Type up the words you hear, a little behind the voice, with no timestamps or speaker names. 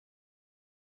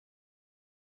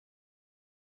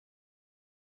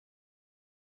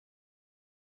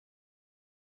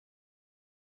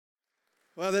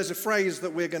Well, there's a phrase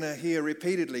that we're going to hear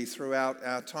repeatedly throughout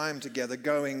our time together,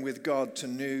 going with God to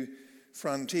new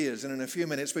frontiers. And in a few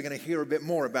minutes, we're going to hear a bit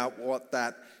more about what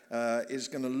that is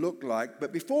going to look like.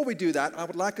 But before we do that, I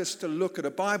would like us to look at a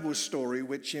Bible story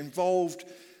which involved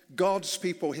God's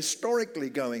people historically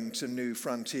going to new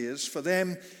frontiers. For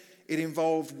them, it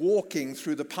involved walking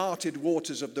through the parted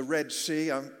waters of the Red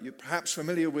Sea. You're perhaps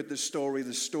familiar with the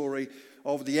story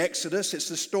of the Exodus. It's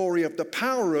the story of the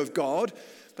power of God,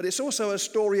 but it's also a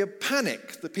story of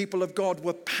panic. The people of God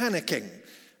were panicking.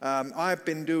 I've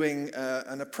been doing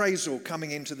an appraisal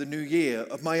coming into the new year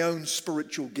of my own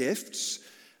spiritual gifts,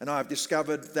 and I've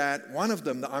discovered that one of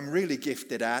them that I'm really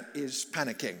gifted at is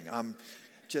panicking. I'm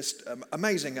just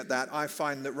amazing at that. I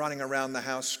find that running around the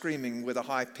house screaming with a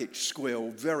high-pitched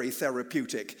squeal very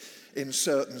therapeutic in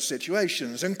certain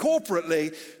situations. And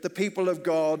corporately, the people of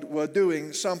God were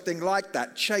doing something like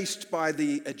that, chased by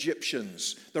the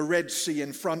Egyptians, the Red Sea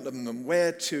in front of them.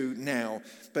 Where to now?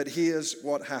 But here's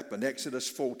what happened. Exodus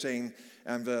 14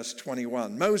 and verse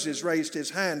 21. Moses raised his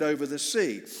hand over the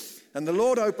sea, and the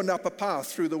Lord opened up a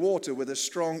path through the water with a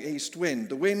strong east wind.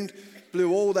 The wind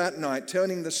blew all that night,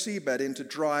 turning the seabed into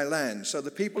dry land. So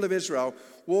the people of Israel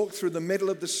walked through the middle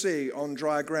of the sea on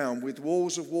dry ground with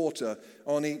walls of water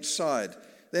on each side.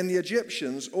 Then the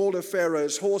Egyptians, all of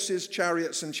Pharaoh's horses,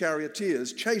 chariots, and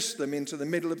charioteers, chased them into the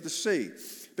middle of the sea.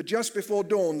 But just before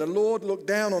dawn, the Lord looked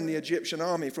down on the Egyptian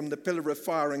army from the pillar of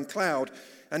fire and cloud,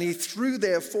 and he threw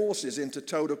their forces into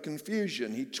total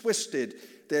confusion. He twisted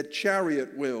their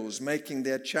chariot wheels, making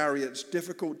their chariots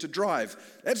difficult to drive.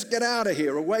 Let's get out of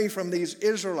here, away from these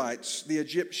Israelites, the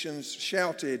Egyptians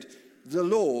shouted. The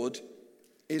Lord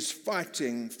is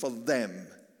fighting for them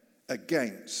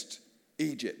against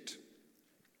Egypt.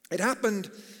 It happened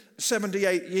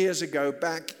 78 years ago,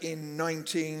 back in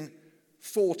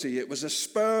 1940. It was a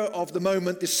spur of the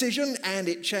moment decision, and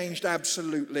it changed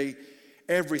absolutely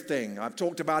everything. I've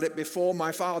talked about it before.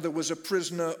 My father was a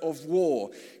prisoner of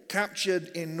war,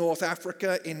 captured in North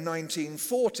Africa in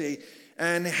 1940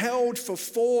 and held for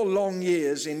 4 long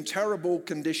years in terrible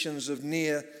conditions of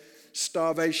near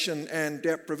starvation and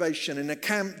deprivation in a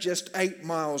camp just 8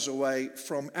 miles away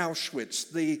from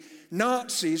Auschwitz. The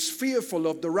Nazis, fearful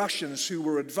of the Russians who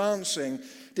were advancing,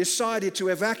 decided to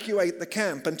evacuate the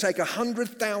camp and take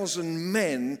 100,000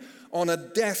 men on a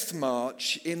death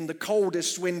march in the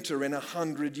coldest winter in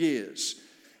 100 years.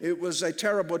 It was a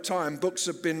terrible time. Books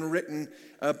have been written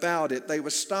about it. They were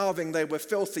starving, they were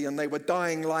filthy, and they were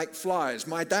dying like flies.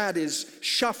 My dad is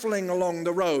shuffling along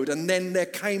the road, and then there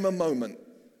came a moment.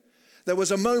 There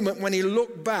was a moment when he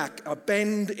looked back, a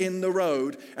bend in the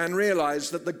road, and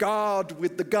realized that the guard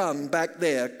with the gun back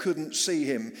there couldn't see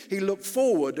him. He looked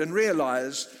forward and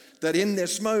realized that in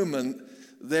this moment,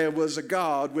 there was a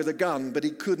guard with a gun, but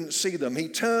he couldn't see them. He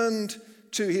turned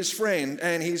to his friend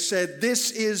and he said,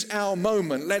 "This is our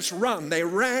moment. Let's run." They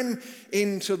ran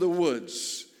into the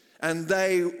woods and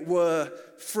they were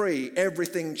free.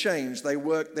 Everything changed. They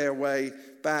worked their way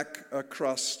back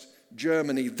across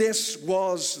Germany. This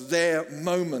was their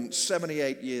moment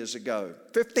 78 years ago.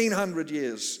 1,500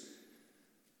 years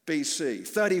BC,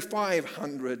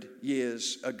 3,500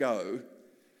 years ago,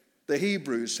 the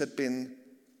Hebrews had been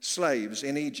slaves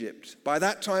in Egypt. By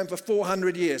that time, for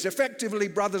 400 years, effectively,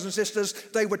 brothers and sisters,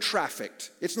 they were trafficked.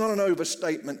 It's not an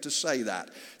overstatement to say that.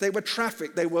 They were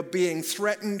trafficked. They were being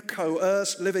threatened,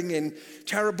 coerced, living in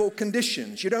terrible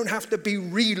conditions. You don't have to be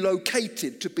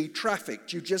relocated to be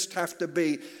trafficked. You just have to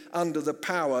be under the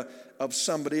power of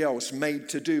somebody else, made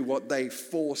to do what they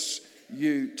force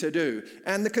you to do.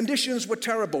 And the conditions were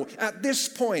terrible. At this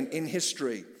point in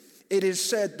history, it is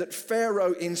said that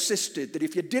Pharaoh insisted that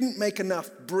if you didn't make enough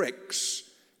bricks,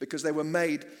 because they were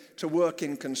made to work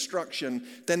in construction,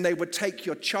 then they would take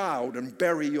your child and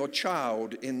bury your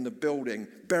child in the building,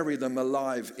 bury them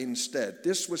alive instead.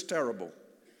 This was terrible.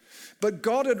 But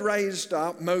God had raised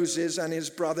up Moses and his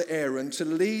brother Aaron to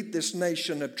lead this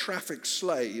nation of trafficked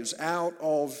slaves out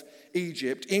of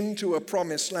Egypt into a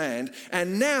promised land.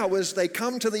 And now as they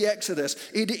come to the Exodus,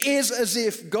 it is as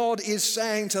if God is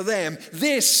saying to them,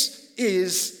 this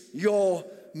is your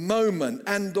moment.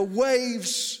 And the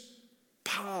waves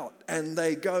part and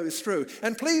they go through.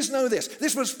 And please know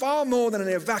this was far more than an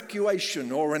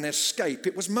evacuation or an escape.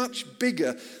 It was much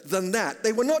bigger than that.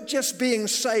 They were not just being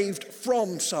saved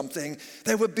from something,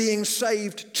 they were being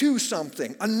saved to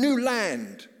something, a new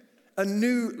land, a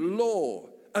new law,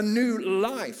 a new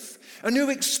life, a new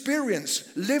experience,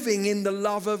 living in the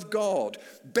love of God.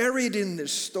 Buried in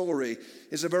this story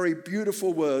is a very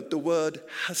beautiful word, the word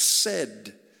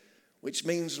hesed, which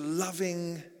means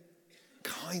loving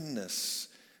kindness.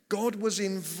 God was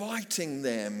inviting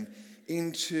them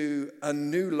into a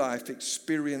new life,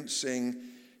 experiencing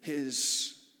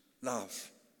his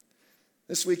love.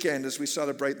 This weekend, as we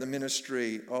celebrate the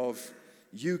ministry of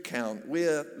YouCount,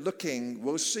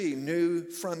 we'll see new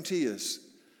frontiers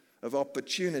of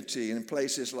opportunity in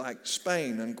places like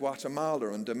Spain and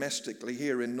Guatemala, and domestically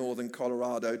here in northern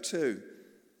Colorado too.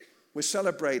 We're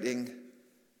celebrating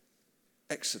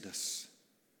Exodus,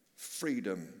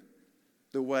 freedom,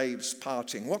 the waves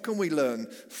parting. What can we learn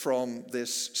from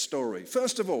this story?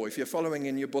 First of all, if you're following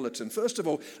in your bulletin,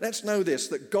 let's know this,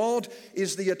 that God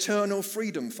is the eternal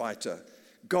freedom fighter.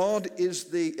 God is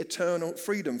the eternal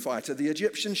freedom fighter. The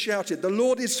Egyptians shouted, "The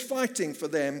Lord is fighting for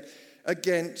them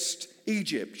against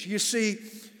Egypt." You see,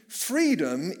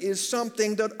 freedom is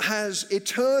something that has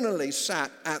eternally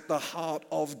sat at the heart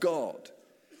of God.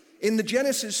 In the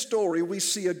Genesis story, we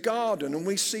see a garden and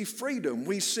we see freedom.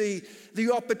 We see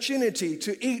the opportunity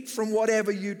to eat from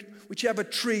whichever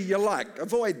tree you like.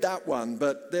 Avoid that one,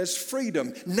 but there's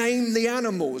freedom. Name the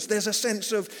animals. There's a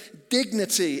sense of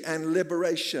dignity and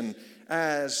liberation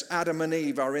as Adam and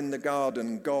Eve are in the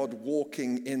garden, God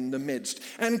walking in the midst.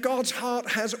 And God's heart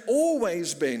has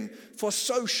always been for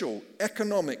social,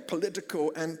 economic,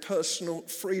 political, and personal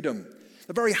freedom.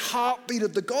 The very heartbeat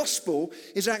of the gospel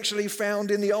is actually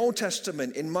found in the Old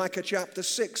Testament, in Micah chapter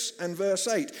 6 and verse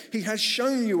 8. He has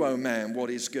shown you, O man, what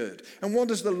is good. And what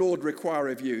does the Lord require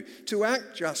of you? To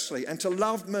act justly and to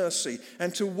love mercy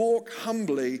and to walk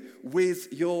humbly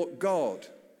with your God.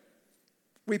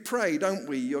 We pray, don't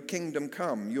we? Your kingdom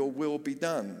come, your will be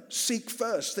done. Seek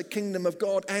first the kingdom of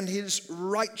God and his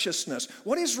righteousness.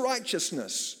 What is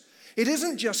righteousness? It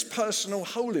isn't just personal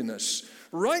holiness.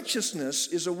 Righteousness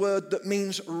is a word that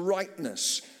means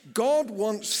rightness. God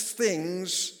wants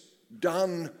things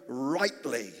done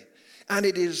rightly, and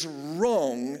it is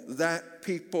wrong that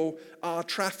people are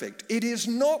trafficked. It is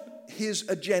not his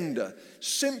agenda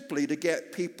simply to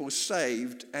get people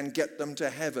saved and get them to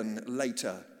heaven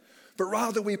later. But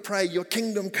rather we pray, your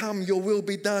kingdom come, your will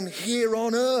be done here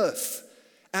on earth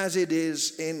as it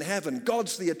is in heaven.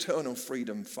 God's the eternal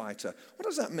freedom fighter. What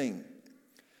does that mean?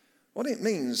 What it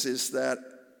means is that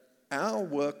our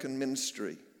work and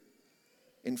ministry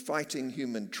in fighting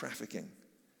human trafficking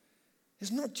is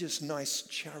not just nice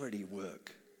charity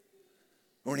work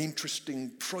or an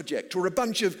interesting project or a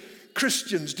bunch of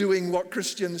Christians doing what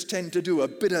Christians tend to do, a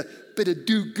bit of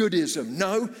do-goodism.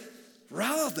 No,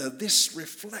 rather this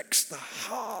reflects the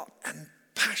heart and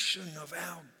passion of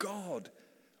our God.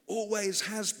 Always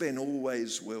has been,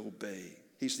 always will be.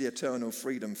 He's the eternal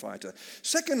freedom fighter.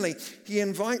 Secondly, he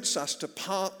invites us to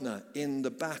partner in the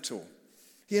battle.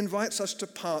 He invites us to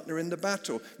partner in the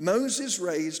battle. Moses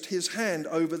raised his hand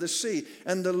over the sea,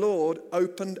 and the Lord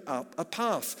opened up a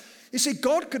path. You see,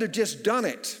 God could have just done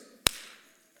it.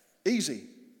 Easy.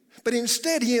 But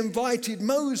instead, he invited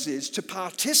Moses to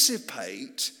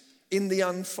participate in the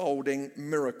unfolding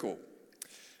miracle.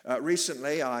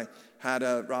 Recently, I had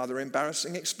a rather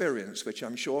embarrassing experience, which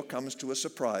I'm sure comes to a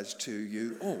surprise to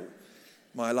you all.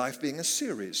 My life being a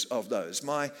series of those.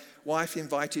 My wife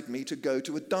invited me to go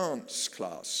to a dance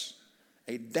class.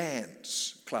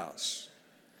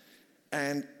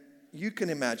 And you can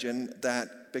imagine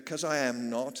that because I am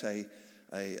not an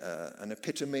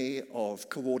epitome of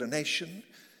coordination,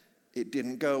 it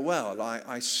didn't go well.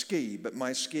 I ski, but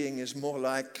my skiing is more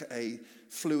like a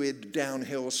fluid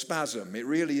downhill spasm. It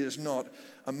really is not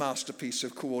a masterpiece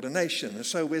of coordination. And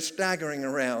so we're staggering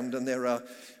around, and there are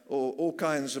all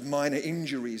kinds of minor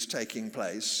injuries taking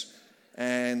place.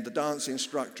 And the dance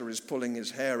instructor is pulling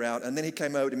his hair out. And then he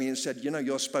came over to me and said,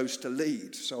 you're supposed to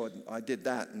lead. So I did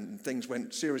that, and things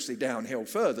went seriously downhill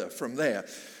further from there.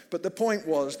 But the point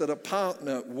was that a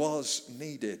partner was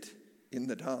needed in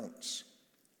the dance.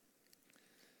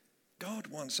 God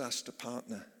wants us to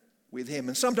partner with him.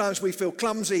 And sometimes we feel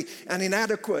clumsy and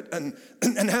inadequate, and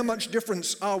how much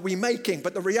difference are we making?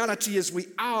 But the reality is we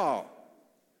are.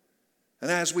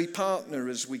 And as we partner,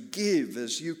 as we give,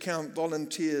 as YouCount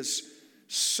volunteers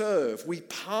serve, we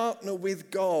partner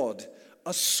with God,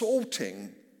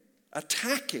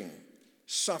 attacking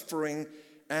suffering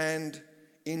and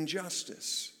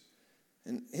injustice.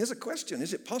 And here's a question.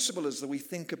 Is it possible, as we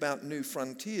think about new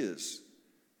frontiers,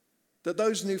 that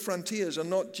those new frontiers are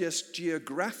not just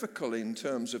geographical in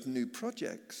terms of new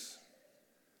projects,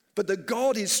 but that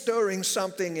God is stirring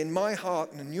something in my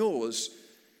heart and in yours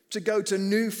to go to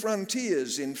new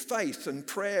frontiers in faith and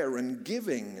prayer and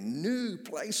giving, and new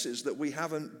places that we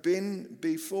haven't been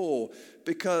before,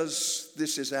 because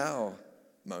this is our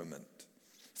moment.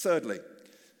 Thirdly,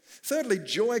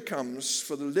 joy comes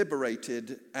for the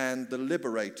liberated and the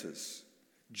liberators.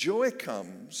 Joy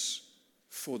comes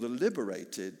for the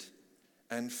liberated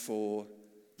and for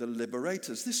the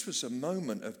liberators. This was a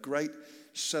moment of great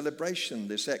celebration,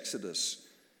 this Exodus.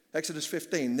 Exodus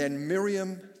 15, then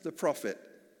Miriam the prophet,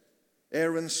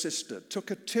 Aaron's sister, took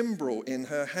a timbrel in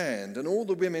her hand, and all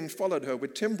the women followed her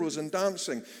with timbrels and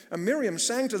dancing. And Miriam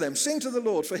sang to them, "Sing to the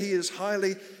Lord, for he is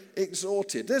highly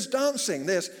exalted." There's dancing,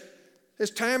 there's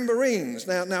tambourines.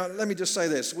 Now, let me just say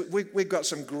this. We've got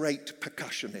some great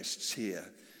percussionists here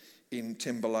in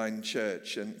Timberline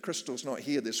Church, and Crystal's not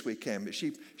here this weekend, but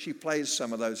she plays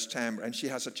some of those tambourines, and she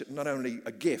has not only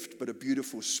a gift, but a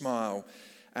beautiful smile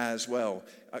as well.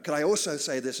 Can I also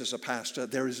say this as a pastor?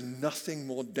 There is nothing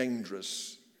more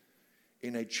dangerous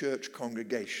in a church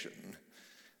congregation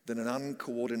than an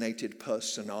uncoordinated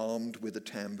person armed with a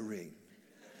tambourine.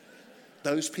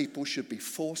 Those people should be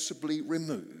forcibly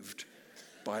removed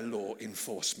by law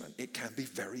enforcement. It can be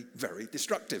very, very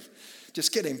destructive.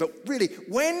 Just kidding. But really,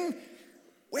 when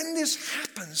this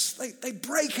happens, they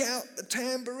break out the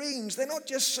tambourines. They're not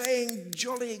just saying,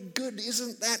 "Jolly good,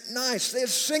 isn't that nice?"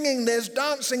 There's singing, there's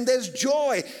dancing, there's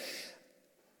joy.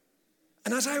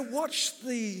 And as I watch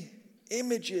the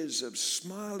images of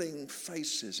smiling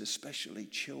faces, especially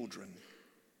children,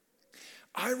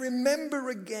 I remember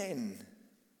again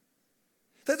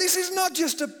that this is not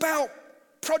just about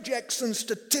projects and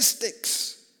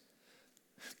statistics,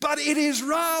 but it is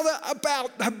rather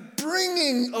about the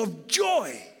bringing of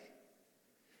joy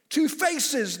to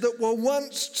faces that were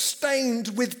once stained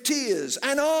with tears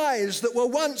and eyes that were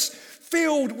once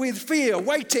filled with fear,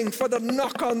 waiting for the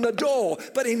knock on the door.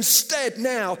 But instead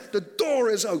now the door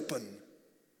is open.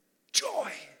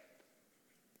 Joy.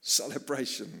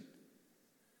 Celebration.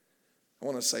 I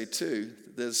want to say too,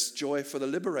 there's joy for the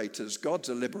liberators. God's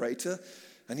a liberator,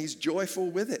 and he's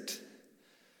joyful with it.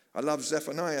 I love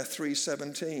Zephaniah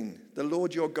 3:17. The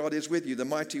Lord your God is with you, the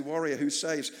mighty warrior who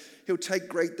saves. He'll take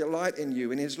great delight in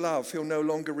you, in his love. He'll no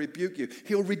longer rebuke you.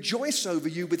 He'll rejoice over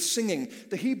you with singing.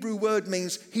 The Hebrew word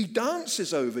means he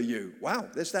dances over you. Wow,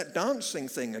 there's that dancing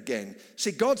thing again.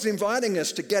 See, God's inviting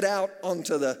us to get out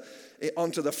onto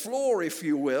the floor, if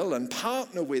you will, and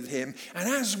partner with him. And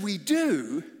as we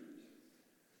do,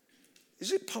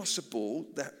 is it possible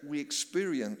that we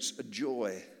experience a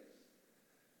joy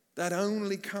that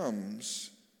only comes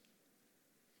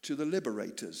to the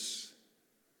liberators?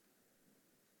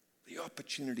 The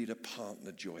opportunity to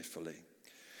partner joyfully.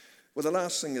 Well, the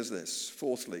last thing is this.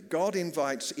 Fourthly, God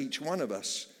invites each one of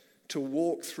us to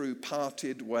walk through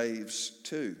parted waves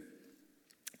too.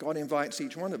 God invites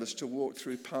each one of us to walk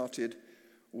through parted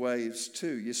waves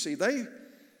too. You see, they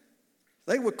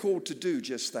were called to do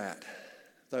just that,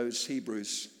 those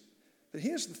Hebrews. But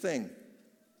here's the thing.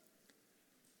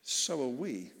 So are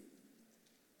we.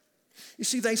 You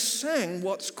see, they sang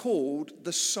what's called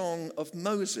the Song of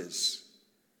Moses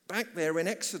back there in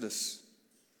Exodus.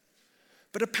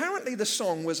 But apparently the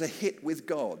song was a hit with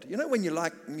God. You know when you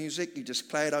like music, you just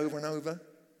play it over and over?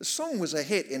 The song was a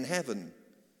hit in heaven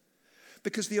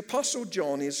because the Apostle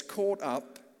John is caught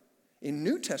up in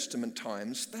New Testament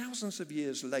times, thousands of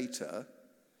years later,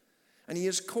 and he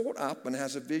is caught up and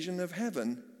has a vision of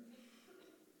heaven,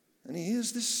 and he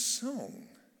hears this song.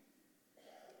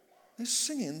 They're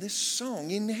singing this song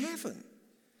in heaven.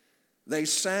 They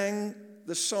sang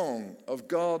the song of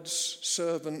God's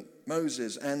servant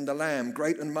Moses and the Lamb.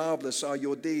 Great and marvelous are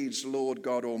your deeds, Lord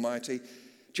God Almighty.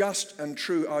 Just and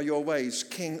true are your ways,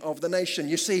 King of the nation.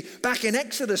 You see, back in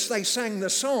Exodus, they sang the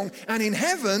song, and in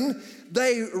heaven,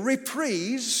 they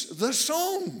reprise the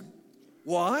song.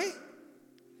 Why?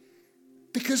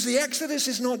 Because the Exodus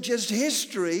is not just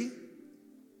history.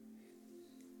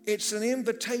 It's an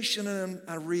invitation and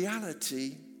a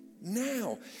reality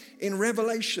now. In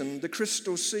Revelation, the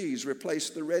crystal seas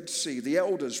replace the Red Sea. The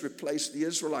elders replace the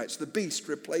Israelites. The beast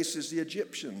replaces the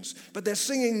Egyptians. But they're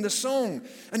singing the song.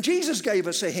 And Jesus gave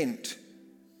us a hint.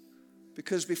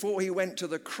 Because before he went to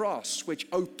the cross, which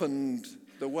opened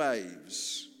the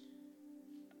waves,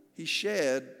 he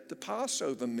shared the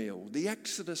Passover meal, the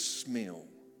Exodus meal.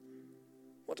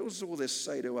 What does all this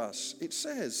say to us? It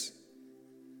says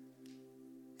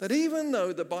that even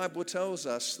though the Bible tells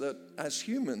us that as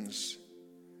humans,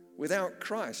 without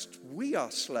Christ, we are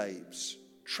slaves,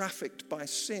 trafficked by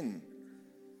sin.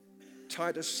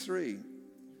 Titus 3,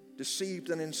 deceived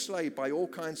and enslaved by all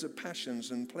kinds of passions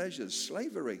and pleasures,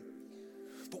 slavery.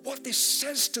 But what this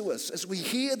says to us as we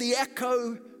hear the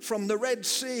echo from the Red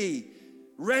Sea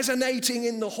resonating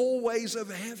in the hallways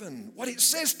of heaven, what it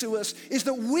says to us is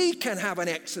that we can have an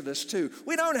exodus too.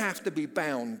 We don't have to be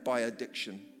bound by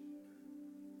addiction.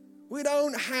 We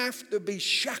don't have to be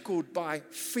shackled by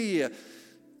fear.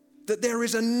 That there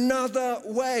is another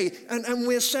way. And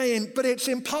we're saying, but it's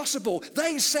impossible.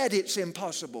 They said it's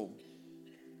impossible.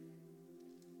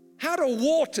 How do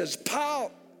waters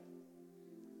part?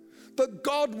 But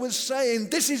God was saying,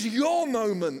 this is your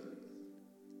moment.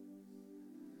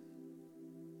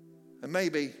 And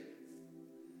maybe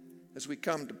as we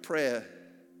come to prayer,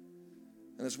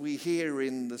 and as we hear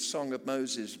in the Song of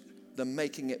Moses, the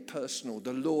making it personal,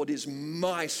 the Lord is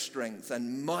my strength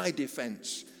and my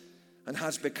defense and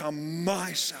has become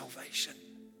my salvation.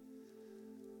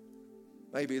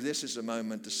 Maybe this is a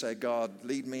moment to say, God,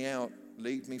 lead me out,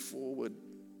 lead me forward,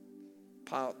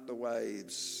 part the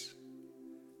waves,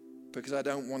 because I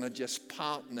don't want to just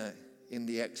partner in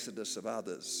the exodus of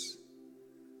others,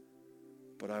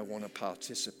 but I want to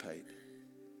participate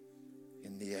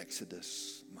in the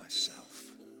exodus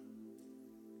myself.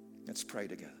 Let's pray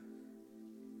together.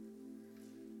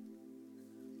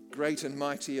 Great and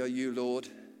mighty are you, Lord.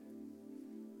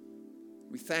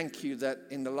 We thank you that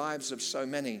in the lives of so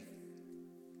many,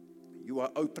 you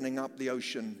are opening up the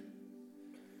ocean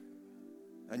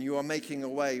and you are making a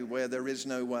way where there is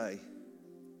no way.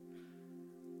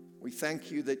 We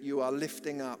thank you that you are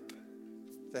lifting up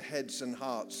the heads and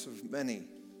hearts of many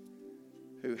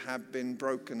who have been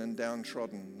broken and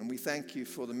downtrodden. And we thank you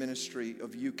for the ministry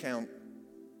of YouCount.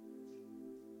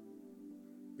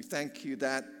 We thank you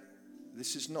that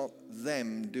this is not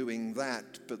them doing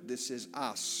that, but this is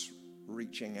us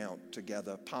reaching out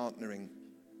together, partnering.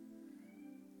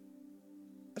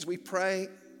 As we pray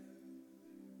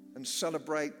and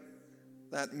celebrate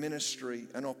that ministry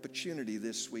and opportunity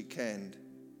this weekend,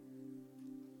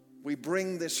 we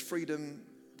bring this freedom,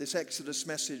 this Exodus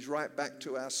message right back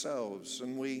to ourselves,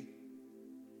 and we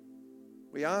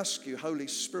ask you, Holy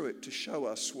Spirit, to show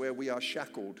us where we are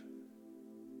shackled.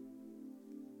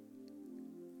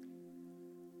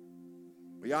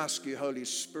 We ask you, Holy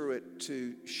Spirit,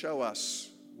 to show us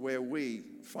where we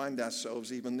find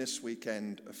ourselves even this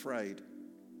weekend afraid.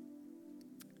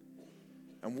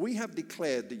 And we have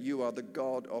declared that you are the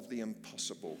God of the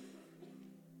impossible.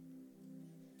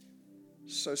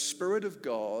 So, Spirit of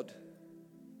God,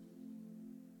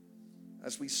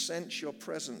 as we sense your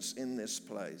presence in this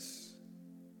place,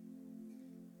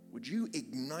 would you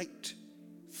ignite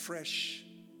fresh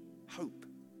hope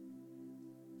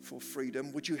for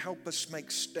freedom? Would you help us make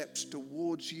steps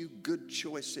towards you, good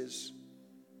choices?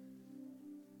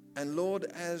 And Lord,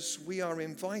 as we are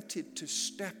invited to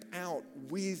step out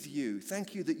with you,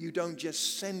 thank you that you don't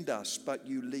just send us, but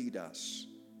you lead us.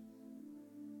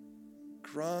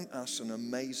 Grant us an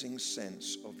amazing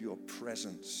sense of your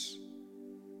presence,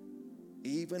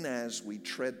 even as we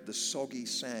tread the soggy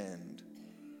sand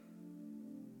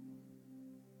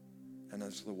and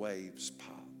as the waves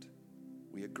part.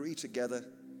 We agree together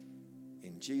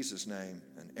in Jesus' name,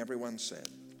 and everyone said,